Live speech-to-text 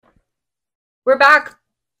We're back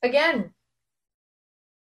again.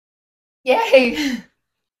 Yay!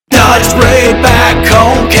 Dutch braid,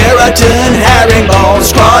 backcomb, keratin, herringbone,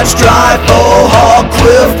 scotch dry, full hog,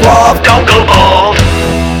 quiff, waft, cocoa ball.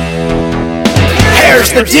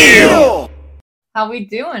 Here's the deal. How we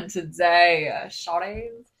doing today,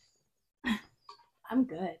 shawties? I'm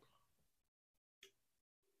good.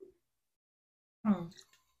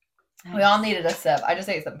 We all needed a sip. I just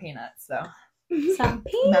ate some peanuts, so Some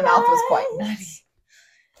peanuts. my mouth was quite nutty.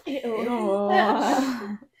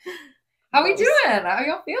 How we doing? How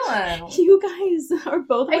y'all feeling? You guys are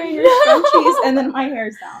both wearing your scrunchies and then my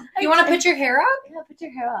hair's down. You want to put your hair up? Yeah, put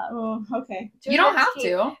your hair up. Oh, okay. You don't have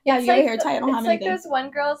to. Yeah, It's you have like a hair tie. I don't have It's like anything. those one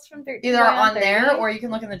girls from 13. Either Going on there 30. or you can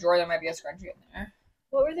look in the drawer. There might be a scrunchie in there.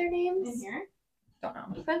 What were their names? In here? Don't know.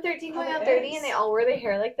 From 13 going Oh, on it 30, is. and they all wear their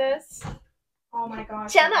hair like this. Oh my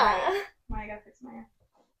gosh. Jenna! I gotta fix my hair.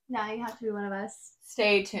 Now you have to be one of us.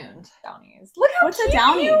 Stay tuned, Downies. Look how What's a cute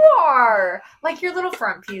downy? you are. Like your little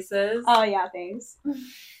front pieces. Oh yeah, thanks.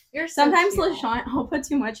 You're so Sometimes cute. LaShawn, I'll put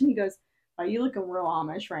too much and he goes, "Oh, you looking real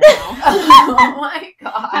Amish right now." Oh my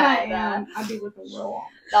god. And I am. I'd be looking real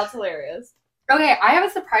That's hilarious. Okay, I have a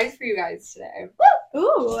surprise for you guys today. Amish.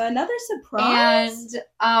 Ooh, another surprise. And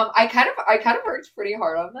I kind of worked pretty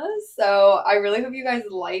hard on this, so I really hope you guys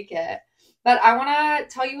like it. But I want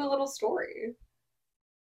to tell you a little story.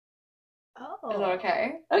 Oh. Is that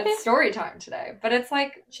okay? Okay. It's story time today, but it's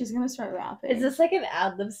like She's gonna start rapping. Is this like an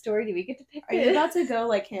ad lib story? Do we get to pick Are you about to go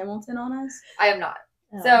like Hamilton on us? I am not.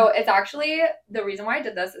 Oh. So it's actually the reason why I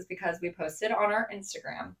did this is because we posted on our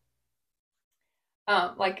Instagram,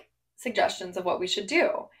 like suggestions of what we should do,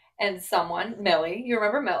 and someone, Millie, you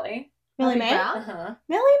remember Millie? Millie Millie May? Brown? Uh-huh.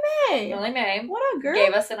 Millie May. Millie May What a girl.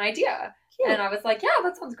 gave us an idea. Cute. And I was like, yeah,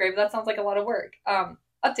 that sounds great, but that sounds like a lot of work.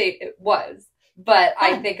 Update, it was, but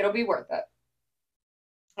I Oh. think it'll be worth it.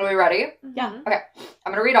 Are we ready? Yeah. Mhm. Okay,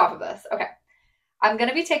 I'm going to read off of this. Okay. I'm going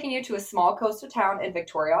to be taking you to a small coastal town in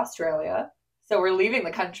Victoria, Australia. So we're leaving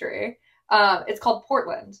the country. It's called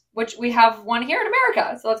Portland, which we have one here in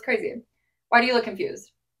America. So that's crazy. Why do you look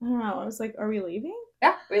confused? I don't know. I was like, are we leaving?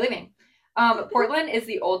 Yeah, we're leaving. Portland is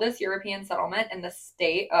the oldest European settlement in the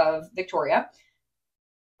state of Victoria.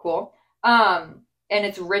 Cool. And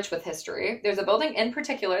it's rich with history. There's a building in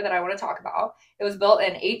particular that I want to talk about. It was built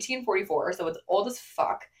in 1844, so it's old as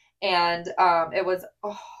fuck. And it was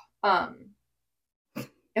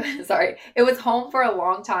sorry, it was home for a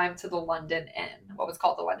long time to the London Inn, what was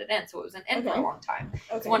called the London Inn. So it was an inn for Okay. a long time.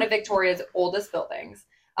 Okay. It's one of Victoria's oldest buildings.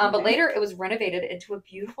 But Okay. later it was renovated into a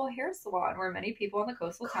beautiful hair salon where many people in the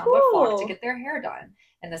coastal town would flock to Cool. get their hair done.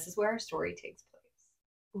 And this is where our story takes place.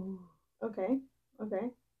 Ooh. Okay. Okay.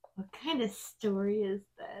 What kind of story is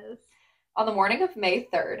this? On the morning of May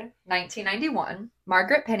 3rd, 1991,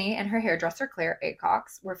 Margaret Penny and her hairdresser Claire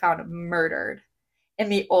Acox were found murdered in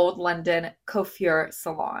the old London coiffure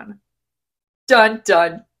salon. Dun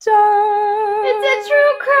dun dun! It's a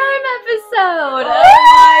true crime episode! Oh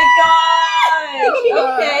my gosh!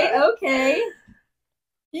 Okay.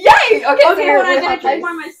 Yay! Okay, so Okay, you're when I really gotta hungry. check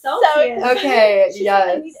by myself So here. Okay, She said,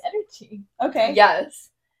 I yes. need energy. Okay. Yes.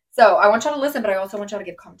 So I want y'all to listen, but I also want y'all to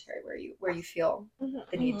give commentary where you feel Mhm.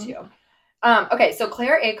 the need Mhm. to. Okay, so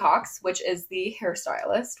Claire Acox, which is the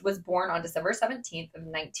hairstylist, was born on December 17th of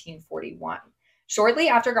 1941. Shortly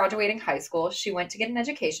after graduating high school, she went to get an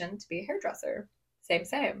education to be a hairdresser.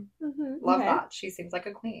 Same. Mhm. Love Okay. that. She seems like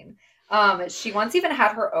a queen. She once even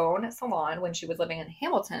had her own salon when she was living in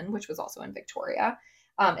Hamilton, which was also in Victoria,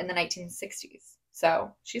 in the 1960s.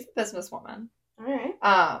 So she's a businesswoman. All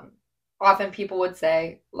right. Often people would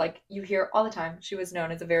say, like you hear all the time, she was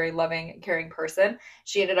known as a very loving, caring person.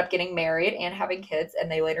 She ended up getting married and having kids, and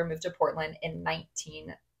they later moved to Portland in the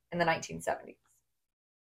 1970s.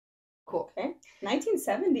 Cool. Okay.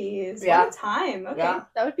 1970s. Yeah. What a time. Okay. Yeah.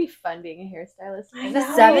 That would be fun being a hairstylist. I In the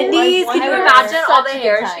know. 70s, I can you wonder- imagine all the Such a good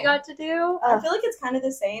hair she time. got to do? I feel like it's kind of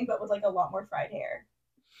the same, but with like a lot more fried hair.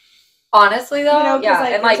 Honestly, though, You know, 'cause, yeah, like,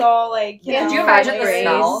 and there's like, all like. Yeah, could you know, imagine the layers.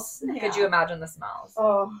 smells? Yeah. Could you imagine the smells?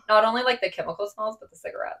 Oh. Not only like the chemical smells, but the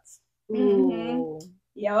cigarettes. Ooh.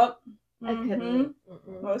 Yep. I couldn't. Mhm.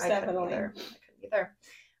 Mm-mm, Most I couldn't definitely. either. I couldn't either.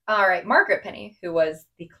 All right, Margaret Penny, who was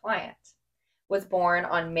the client, was born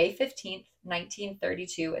on May 15th,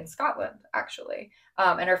 1932 in Scotland, actually.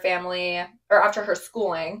 And her family, or after her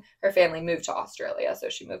schooling, her family moved to Australia, so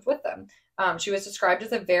she moved with them. She was described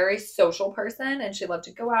as a very social person, and she loved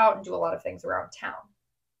to go out and do a lot of things around town.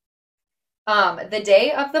 The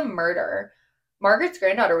day of the murder, Margaret's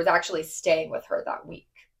granddaughter was actually staying with her that week.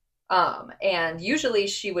 And usually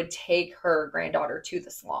she would take her granddaughter to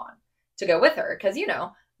the salon to go with her because, you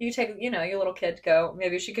know, You take, your little kid to go.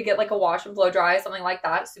 Maybe she could get like a wash and blow dry, something like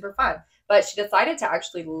that. Super fun. But she decided to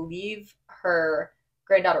actually leave her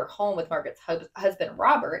granddaughter home with Margaret's husband,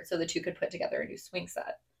 Robert, so the two could put together a new swing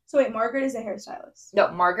set. So wait, Margaret is a hairstylist.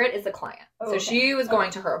 No, Margaret is the client. Oh, so okay. she was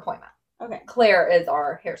going to her appointment. Okay. Claire is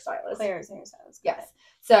our hairstylist. Claire is a hairstylist. Yes.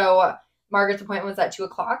 So Margaret's appointment was at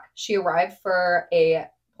 2:00. She arrived for a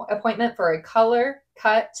appointment for a color,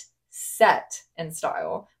 cut, set, and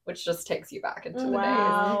style, which just takes you back into the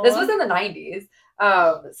Wow. days. This was in the 90s.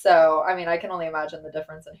 So, I mean, I can only imagine the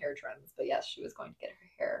difference in hair trends. But yes, she was going to get her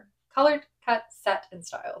hair colored, cut, set, and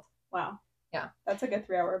styled. Wow. Yeah. That's like a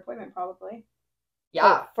 3-hour appointment, probably. Yeah,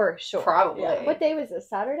 Oh, for sure. probably. Yeah. What day was this?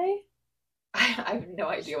 Saturday? I have no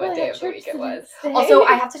idea Well, what I day had of the church week it the was. next day. Also,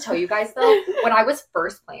 I have to tell you guys though, when I was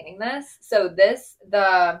first planning this, so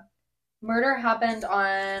the murder happened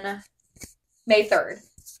on May 3rd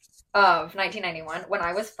of 1991. When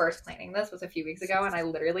I was first planning this was a few weeks ago, and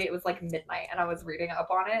it was like midnight, and I was reading up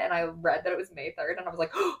on it, and I read that it was May 3rd, and I was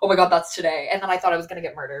like, oh my god, that's today. And then I thought I was gonna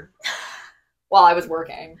get murdered while I was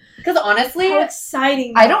working. Because honestly, How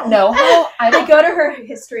exciting. I don't know how They go to her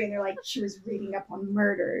history and they're like, she was reading up on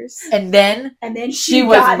murders. and then And then she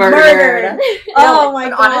was got murdered. Oh my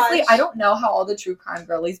But gosh. honestly, I don't know how all the true crime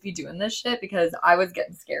girlies be doing this shit because I was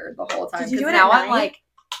getting scared the whole time. Did you do Because it now at I'm night? like,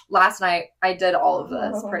 last night I did all of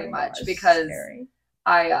this Oh pretty my much gosh, because scary.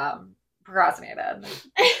 I procrastinated.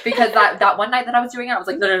 Because that one night that I was doing it, I was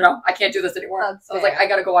like, no, I can't do this anymore. That's So I was like, fair. I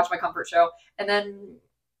gotta go watch my comfort show. And then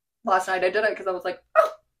last night I did it because I was like,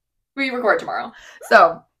 oh, we record tomorrow.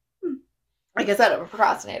 So, like I said, I'm a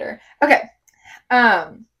procrastinator. Okay.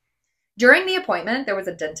 During the appointment, there was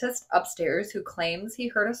a dentist upstairs who claims he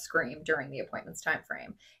heard a scream during the appointment's time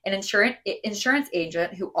frame. An insurance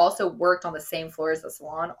agent who also worked on the same floor as the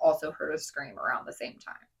salon also heard a scream around the same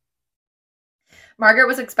time. Margaret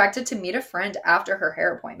was expected to meet a friend after her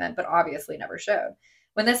hair appointment, but obviously never showed.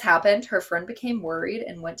 When this happened, her friend became worried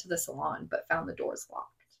and went to the salon, but found the doors locked.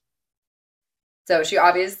 So she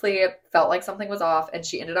obviously felt like something was off, and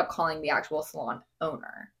she ended up calling the actual salon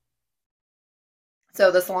owner. So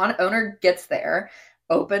the salon owner gets there,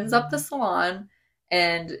 opens up the salon,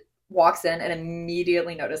 and walks in and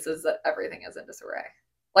immediately notices that everything is in disarray.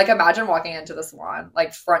 Like, imagine walking into the salon,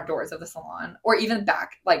 like front doors of the salon, or even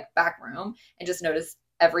back room, and just notice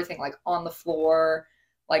everything like on the floor,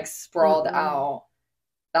 like sprawled out.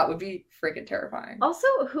 That would be freaking terrifying. Also,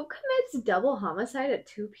 who commits double homicide at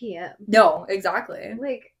 2 p.m.? No, exactly.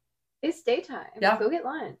 Like, it's daytime. Yeah. Go get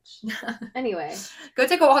lunch. Anyway. Go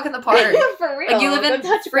take a walk in the park. For real. Like, you live in Go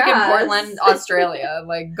touch freaking grass. Portland, Australia.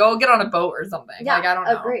 Like, go get on a boat or something. Yeah, Like, I don't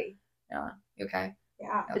know. agree. Yeah. You okay?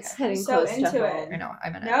 Yeah. Okay. It's heading So close into to it. home. I know.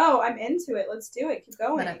 I'm in it. No, I'm into it. Let's do it. Keep I'm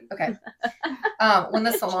going. in it. Okay. When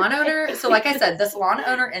the salon owner, so like I said, the salon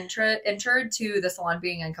owner entered to the salon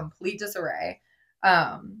being in complete disarray.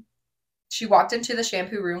 She walked into the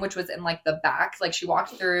shampoo room, which was in like the back. Like, she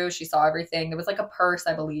walked through, she saw everything. There was like a purse,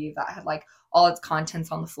 I believe, that had like all its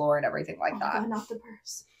contents on the floor and everything like Oh, that. God, not the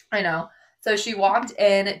purse. I know. So she walked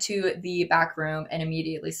into the back room and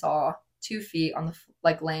immediately saw 2 feet on the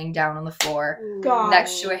like laying down on the floor God.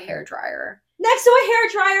 next to a hair dryer. Next to a hair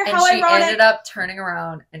dryer. And How she ironic. ended up turning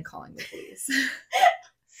around and calling the police.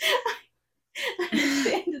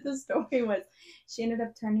 The end of the story was she ended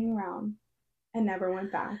up turning around and never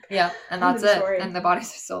went back. Yeah, and End that's of the it. story. And the bodies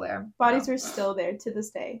are still there. Bodies No. are still there to this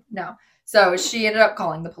day. No. So she ended up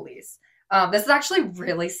calling the police. This is actually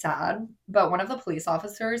really sad, but one of the police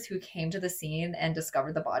officers who came to the scene and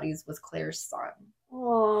discovered the bodies was Claire's son.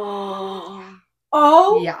 Oh.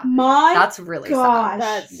 Oh Yeah. my That's really gosh. sad.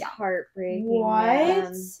 That's Yeah. heartbreaking. What?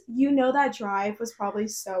 Man. You know that drive was probably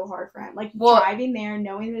so hard for him. Like, Well, driving there,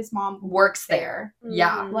 knowing that his mom Works there.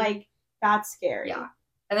 Yeah. Mhm. Like, that's scary. Yeah.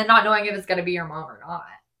 And then not knowing if it's going to be your mom or not.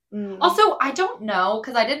 Mm. Also, I don't know,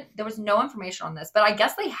 because there was no information on this, but I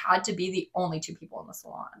guess they had to be the only 2 people in the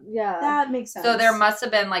salon. Yeah. That makes sense. So there must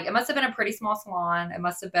have been it must have been a pretty small salon. It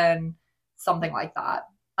must have been something like that.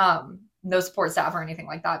 No support staff or anything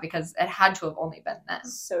like that, because it had to have only been them.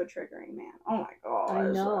 so triggering, man. Oh my gosh. I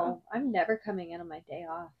know. I'm never coming in on my day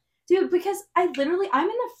off. Dude, because I'm in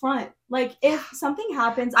the front. Like, if something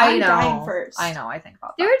happens, I I'm know. dying first. I know. I think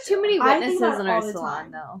about There that are too many I think witnesses about in it our all the salon,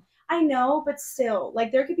 time. though. I know, but still,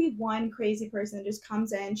 like, there could be one crazy person that just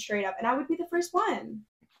comes in straight up, and I would be the first one.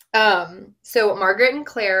 So Margaret and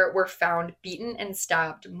Claire were found beaten and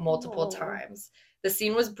stabbed multiple Oh. times. The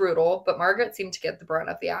scene was brutal, but Margaret seemed to get the brunt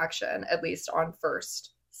of the action, at least on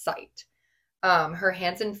first sight. Her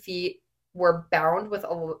hands and feet were bound with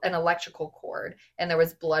an electrical cord, and there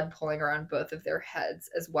was blood pooling around both of their heads,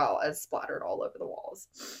 as well as splattered all over the walls.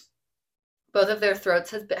 Both of their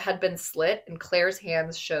throats had been slit, and Claire's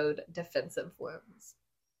hands showed defensive wounds.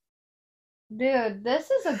 Dude, this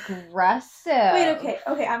is aggressive. Wait,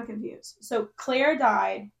 okay, I'm confused. So Claire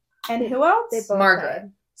died, and who else? They both Margaret.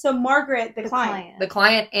 died. So Margaret, the client. The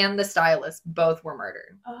client and the stylist both were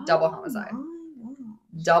murdered. Double homicide. My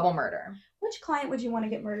gosh. Double murder. Which client would you want to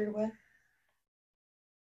get murdered with?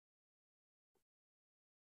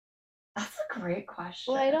 That's a great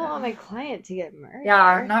question. Well, I don't want my client to get murdered.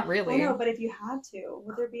 Yeah, not I really. know, but if you had to,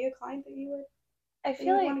 would there be a client that you would I that you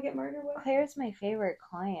feel would want like to get murdered with? Claire's my favorite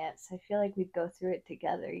client, so I feel like we'd go through it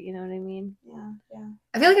together. You know what I mean? Yeah.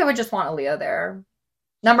 I feel like I would just want Aaliyah there.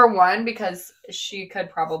 Number one, because she could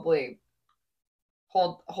probably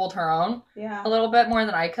hold her own Yeah. a little bit more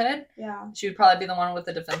than I could. Yeah. She would probably be the one with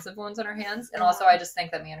the defensive wounds in her hands. And also, I just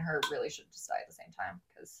think that me and her really should just die at the same time.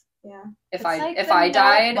 Because Yeah. if It's I like if the I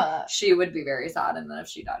died, Notebook. she would be very sad. And then if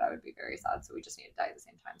she died, I would be very sad. So we just need to die at the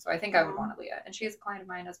same time. So I think I would want Aaliyah. And she is a client of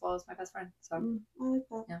mine as well as my best friend. So, I like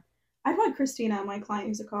that. Yeah. I'd want Christina, my client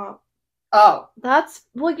who's a cop. oh,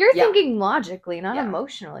 You're Yeah. thinking logically, not Yeah.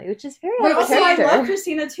 emotionally, which is very But Wait, also, okay. I character. love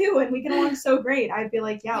Christina too, and we get along so great. I'd be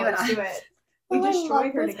like, yeah, You and let's I. do it. We Oh, I destroy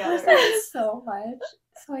love her this together. person. so much.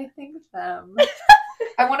 So I think them.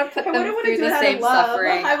 I want to put I them wouldn't want through to do the it out same of love.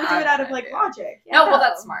 suffering. I would do it out of I'm like gonna do. logic. No, well, Yeah.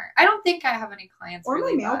 that's smart. I don't think I have any clients. Or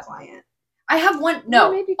really my male bad. client. I have one. Or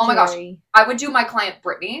No. maybe Oh my gosh. Tori. I would do my client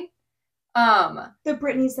Brittany. The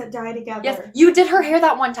Britneys that die together. Yes, you did her hair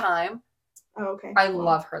that one time. Oh, okay. I Well,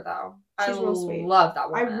 love her though. She's I real sweet. love that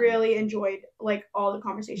I woman. really enjoyed like all the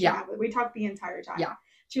conversation Yeah. I had with. We talked the entire time. Yeah.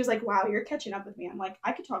 She was like, "Wow, you're catching up with me." I'm like,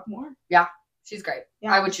 "I could talk more." She's great.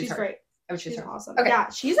 Yeah, I would choose she's her. great. I would choose She's her. awesome. Okay. Yeah,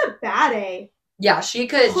 she's a bad A. Yeah, she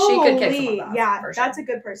could kick someone's ass. Yeah, for sure. that's a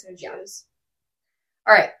good person to Yeah. choose.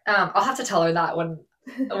 All right. I'll have to tell her that when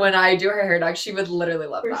I do her hair next. She would literally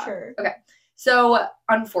love For that. sure. So,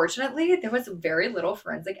 unfortunately, there was very little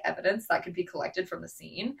forensic evidence that could be collected from the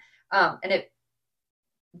scene. And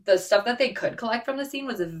the stuff that they could collect from the scene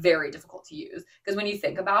was very difficult to use. Because when you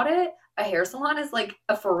think about it, a hair salon is like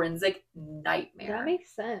a forensic nightmare. That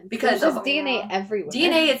makes sense. Because There's just of- DNA everywhere.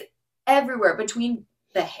 DNA is everywhere between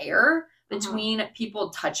the hair, Uh-huh. between people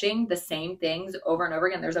touching the same things over and over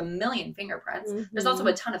again. There's a million fingerprints. There's also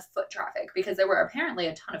a ton of foot traffic because there were apparently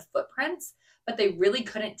a ton of footprints, but they really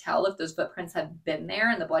couldn't tell if those footprints had been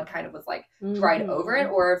there and the blood kind of was like dried over it,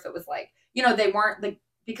 or if it was like, they weren't like,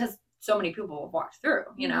 because so many people have walked through,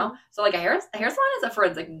 So like a hair salon is a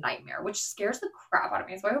forensic nightmare, which scares the crap out of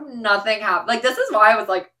me. So I hope nothing happens. Like this is why I was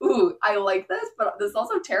like, ooh, I like this, but this is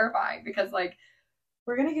also terrifying because like,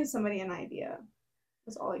 We're gonna give somebody an idea.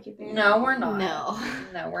 That's all I keep thinking. no, we're not.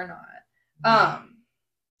 No. We're not. I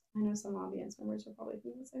know some audience members are probably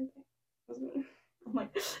thinking the same thing as me. I'm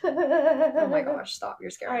like, Oh my gosh, stop. You're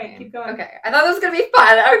scaring All right, me. keep going. Okay. I thought this was going to be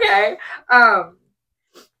fun. Okay.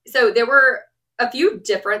 So there were a few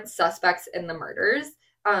different suspects in the murders,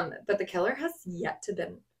 but the killer has yet to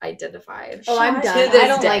been identified. Oh, I'm Shut done. to this I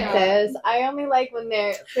don't day. like this. I only like when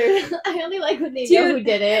they're I only like when they know Dude, who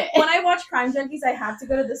did it. When I watch Crime Junkies, I have to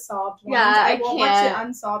go to the solved ones. Yeah, I I won't can't. watch it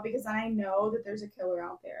unsolved because then I know that there's a killer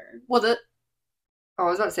out there. Well, I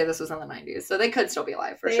was about to say this was in the 90s, so they could still be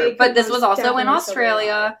alive for They sure. could But this was most also in definitely still be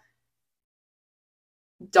Australia. alive.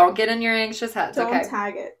 Don't get in your anxious heads, Don't okay?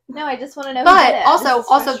 tag it. No, I just want to know. who did But it.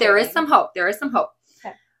 also This is there is frustrating. some hope. There is some hope.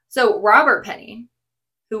 Okay. So Robert Penny,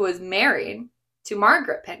 who was married to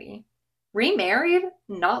Margaret Penny, remarried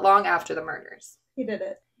not long after the murders. He did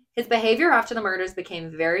it. His behavior after the murders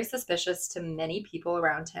became very suspicious to many people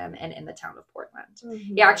around him and in the town of Portland. Mhm.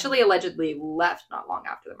 He actually allegedly left not long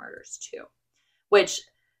after the murders too, which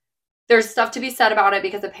there's stuff to be said about it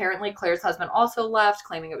because apparently Claire's husband also left,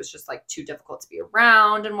 claiming it was just like too difficult to be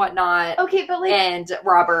around and whatnot. Okay, but like, And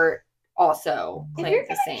Robert also if claimed you're the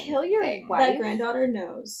gonna same kill your thing. wife, That granddaughter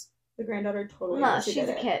knows. The granddaughter totally no, knows who she's did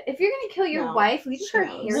a it. kid. If you're gonna kill your No, wife, leave she her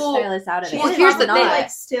knows. hairstylist out of it. She's Well, here's the probably thing. like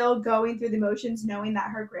still going through the motions, knowing that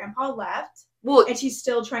her grandpa left, Well, and she's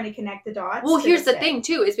still trying to connect the dots. Well, to here's this the day. thing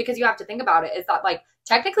too, is because you have to think about it, is that like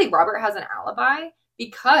technically Robert has an alibi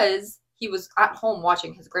because he was at home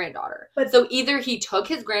watching his granddaughter. But- so either he took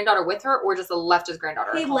his granddaughter with her or just left his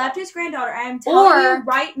granddaughter He at home. left his granddaughter. I am telling Or you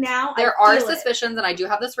right now. There I are feel it. suspicions, and I do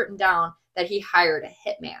have this written down, that he hired a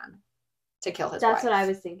hitman to kill his That's wife. what I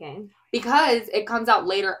was thinking. Because it comes out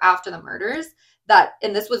later after the murders that,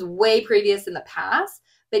 and this was way previous in the past,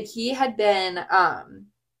 but he had been,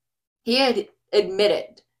 he had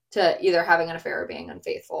admitted to either having an affair or being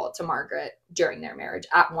unfaithful to Margaret during their marriage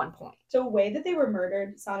at one point. The way that they were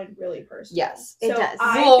murdered sounded really personal. Yes. So It does.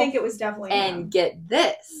 I Well, think it was definitely And him. get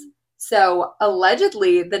this. So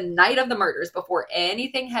allegedly the night of the murders, before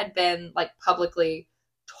anything had been like publicly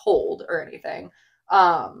told or anything.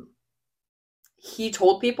 He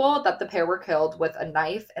told people that the pair were killed with a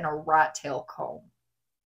knife and a rat tail comb.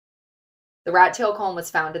 The rat tail comb was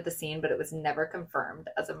found at the scene, but it was never confirmed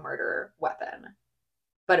as a murder weapon.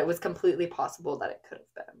 But it was completely possible that it could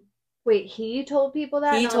have been. Wait, he told people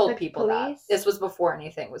that? He not told the people that. police? This was before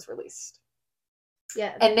anything was released.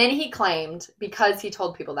 Yeah. And then he claimed, because he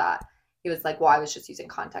told people that, he was like, well, I was just using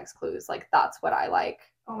context clues. Like, that's what I like.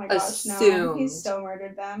 Oh my gosh, no. Assumed. He so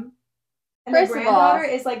murdered them. And First the of all- granddaughter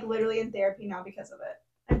is like literally in therapy now because of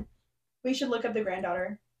it. We should look up the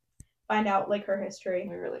granddaughter. Find out like her history.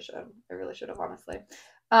 We really should have. I really should have, honestly.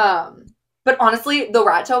 But honestly, the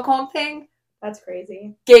rat tail comb thing That's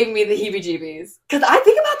crazy. gave me the heebie-jeebies. Because I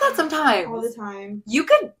think about that sometimes. All the time. You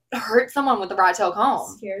could hurt someone with the rat tail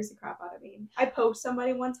comb. Scares the crap out of me. I poked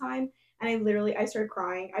somebody one time and I started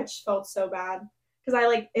crying. I just felt so bad. Because I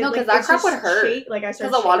like it, No, 'cause like, that it's crap just would hurt. shake- like I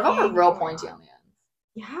started Because a lot of them are shaking. real Oh my pointy God. on the end.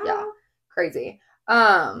 Yeah. Yeah. Crazy.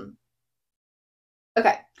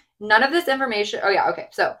 Okay. None of this information. Oh yeah. Okay.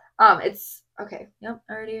 So it's okay. Yep.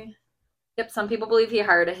 Already. Yep. Some people believe he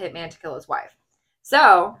hired a hitman to kill his wife.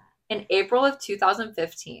 So in April of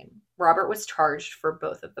 2015, Robert was charged for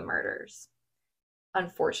both of the murders.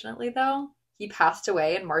 Unfortunately, though, he passed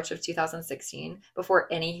away in March of 2016 before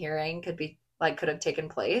any hearing could have taken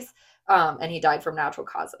place. And he died from natural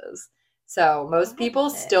causes. So most people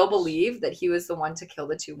still believe that he was the one to kill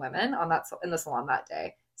the two women in the salon that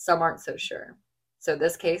day. Some aren't so sure. So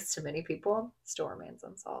this case, to many people, still remains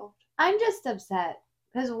unsolved. I'm just upset.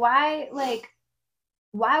 Because why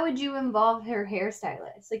would you involve her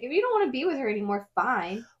hairstylist? Like, if you don't want to be with her anymore,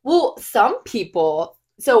 fine. Well, some people.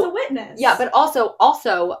 It's a So witness. yeah, but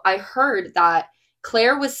also I heard that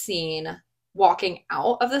Claire was seen walking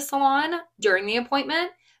out of the salon during the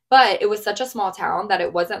appointment, but it was such a small town that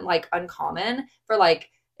it wasn't like uncommon for like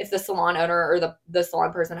if the salon owner or the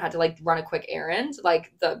salon person had to like run a quick errand,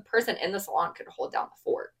 like the person in the salon could hold down the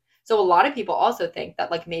fort. So a lot of people also think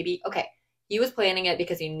that like maybe, okay, he was planning it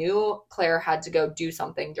because he knew Claire had to go do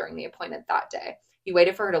something during the appointment that day. He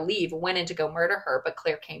waited for her to leave, went in to go murder her, but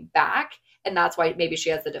Claire came back, and that's why maybe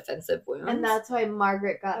she has the defensive wounds. And that's why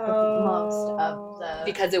Margaret got the most of the...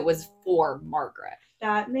 because it was for Margaret.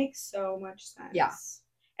 That makes so much sense. Yeah.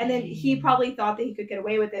 And then he probably thought that he could get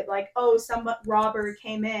away with it, like, oh, some robber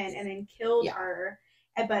came in and then killed her,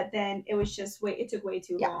 but then it was just it took way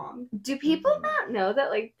too long. Do people not know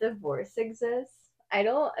that, like, divorce exists? I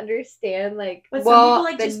don't understand, like, But Well, some people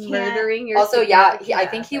like the just can't. murdering your Also, significant I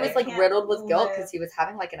think he was other. like can't riddled with guilt live. because he was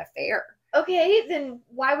having like an affair. Okay, then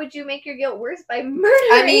why would you make your guilt worse by murdering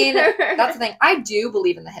I mean, her? that's the thing. I do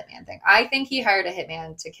believe in the hitman thing. I think he hired a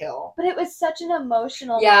hitman to kill. But it was such an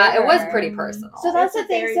emotional Yeah, it was murder. pretty personal. So that's It's the a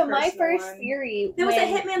thing. very So my personal first one. theory... If it was a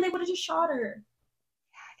when- hitman, they would have just shot her.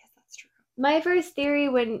 Yeah, I guess that's true. My first theory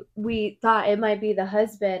when we thought it might be the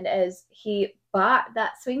husband is he bought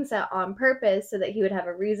that swing set on purpose so that he would have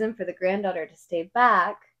a reason for the granddaughter to stay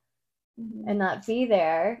back and not be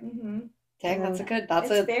there. Mm-hmm. Dang, that's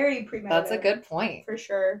a very premeditated. that's a good point. for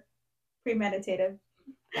sure. Premeditated.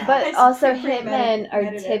 But It's also pretty hitmen are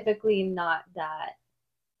premeditated. typically not that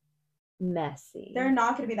messy. They're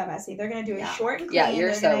not going to be that messy. They're going to do it Yeah. short and clean. Yeah, you're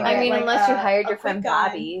They're so gonna right. get, I mean, like, unless you a- hired a your friend quick gun.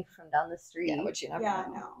 Bobby from down the street. Yeah, which you never Yeah,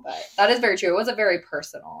 know. no. But that is very true. It was a very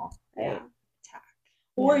personal Yeah. attack.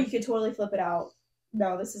 Or Yeah. you could totally flip it out.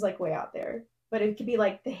 No, this is like way out there. But it could be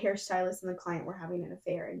like the hairstylist and the client were having an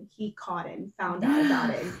affair and he caught it and found out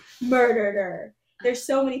about it and murdered her. There's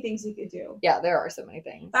so many things you could do. Yeah, there are so many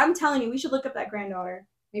things. But I'm telling you, we should look up that granddaughter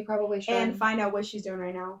We probably should. and find out what she's doing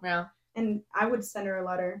right now. yeah. And I would send her a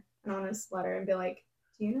letter, an honest letter, and be like,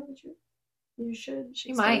 do you know the truth? You should. She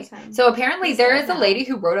expose might. him." So apparently He's there dead is a now. lady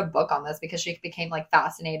who wrote a book on this because she became like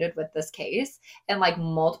fascinated with this case, and like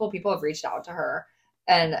multiple people have reached out to her.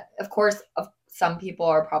 And of course, some people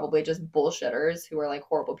are probably just bullshitters who are like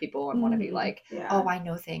horrible people and want to be Mhm. like, Yeah. oh, I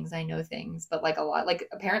know things. But like a lot, like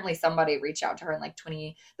apparently somebody reached out to her in like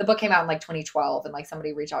the book came out in like 2012, and like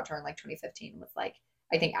somebody reached out to her in like 2015 and was like,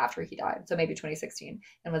 I think after he died, so maybe 2016,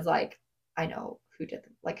 and was like, I know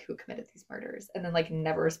who committed these murders, and then like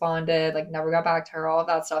never responded, like never got back to her, all of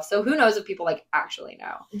that stuff. So who knows if people like actually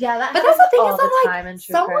know. Yeah, that But that's the happens thing all is the that time in like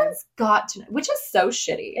true crime. someone's got to know, which is so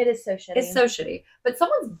shitty. It is so shitty. It's so shitty. But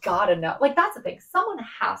someone's got to know. Like that's the thing. Someone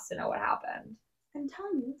has to know what happened. I'm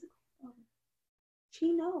telling you, it's a granddaughter.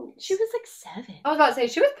 She knows. She was like 7. I was about to say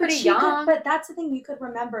she was pretty She could- young. but that's the thing you could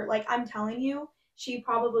remember. Like I'm telling you, she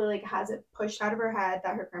probably like has it pushed out of her head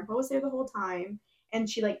that her grandpa was there the whole time, and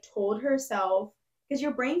she like told herself Because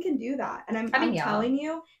your brain can do that. And I I'm mean, yeah. telling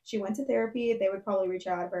you, she went to therapy. They would probably reach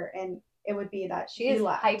out to her, and it would be that She is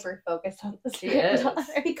left. hyper focused on this. She is.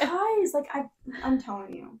 Because, like, I'm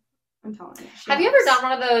telling you. She Have you ever has. done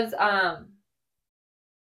one of those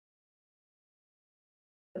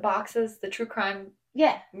the boxes, the true crime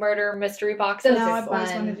Yeah. murder mystery boxes? Those No, are I've always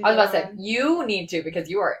fun. wanted to do I was about to that say one. you need to because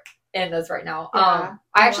you are in this right now. Yeah.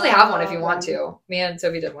 I actually have one if you Love want them. to. Me and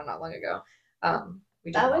Sophie did one not long ago.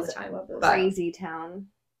 We do That them all was the time. I love those. But- Crazy town.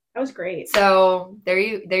 That was great. So there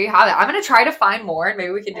you have it. I'm gonna try to find more, and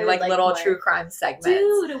maybe we can I do would like like little more. true crime segments.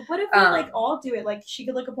 Dude, what if we Um, like all do it? Like she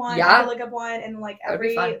could look up one, yeah. I could look up one, and like That would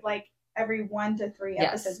be every 1 to 3 Yes.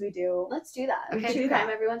 episodes we do. Let's do that. Okay. True crime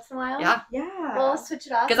every once in a while. Yeah, Yeah. We'll switch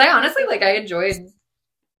it off. because I honestly like I enjoyed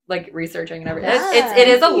like researching and everything. Yeah. It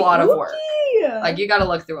is a lot of work. Yeah. Like you got to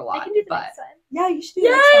look through a I lot. can do the but next one. Yeah, you should do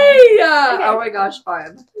that yay! Okay. Oh my gosh,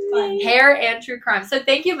 fun. Fun. Hair and true crime. So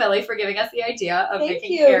thank you, Millie, for giving us the idea of Thank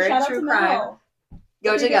making you. hair Shout and out true to crime Mel. go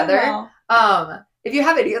You're doing together. well. If you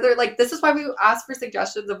have any other like this is why we ask for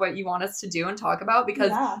suggestions of what you want us to do and talk about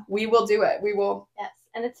because Yeah. we will do it. We will Yes,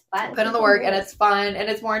 and it's fun. put in the work and it's fun and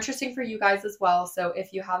it's more interesting for you guys as well. So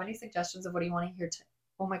if you have any suggestions of what you want to hear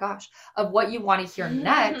of what you want to hear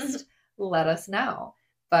next, let us know.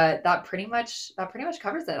 But that pretty much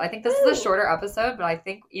covers it. I think this is Woo. a shorter episode, but I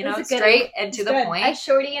think It was a goodie. straight and to It's the good. point. A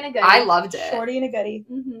shorty and a goodie. I loved it. Shorty and a goodie.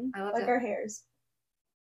 Mm-hmm. I loved Like it. our hairs.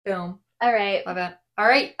 Boom. All right. Love it. All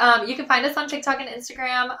right. You can find us on TikTok and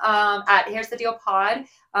Instagram at Here's the Deal Pod. In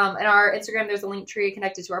our Instagram, there's a link tree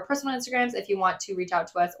connected to our personal Instagrams if you want to reach out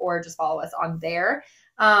to us or just follow us on there.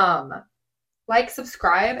 Like,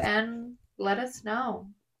 subscribe, and let us know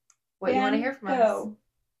what you want to hear from us. Go.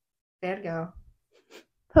 There we go.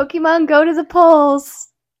 Pokemon, go to the polls.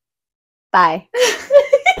 Bye.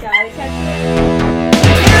 Gotta catch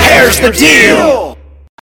it. Here's the deal.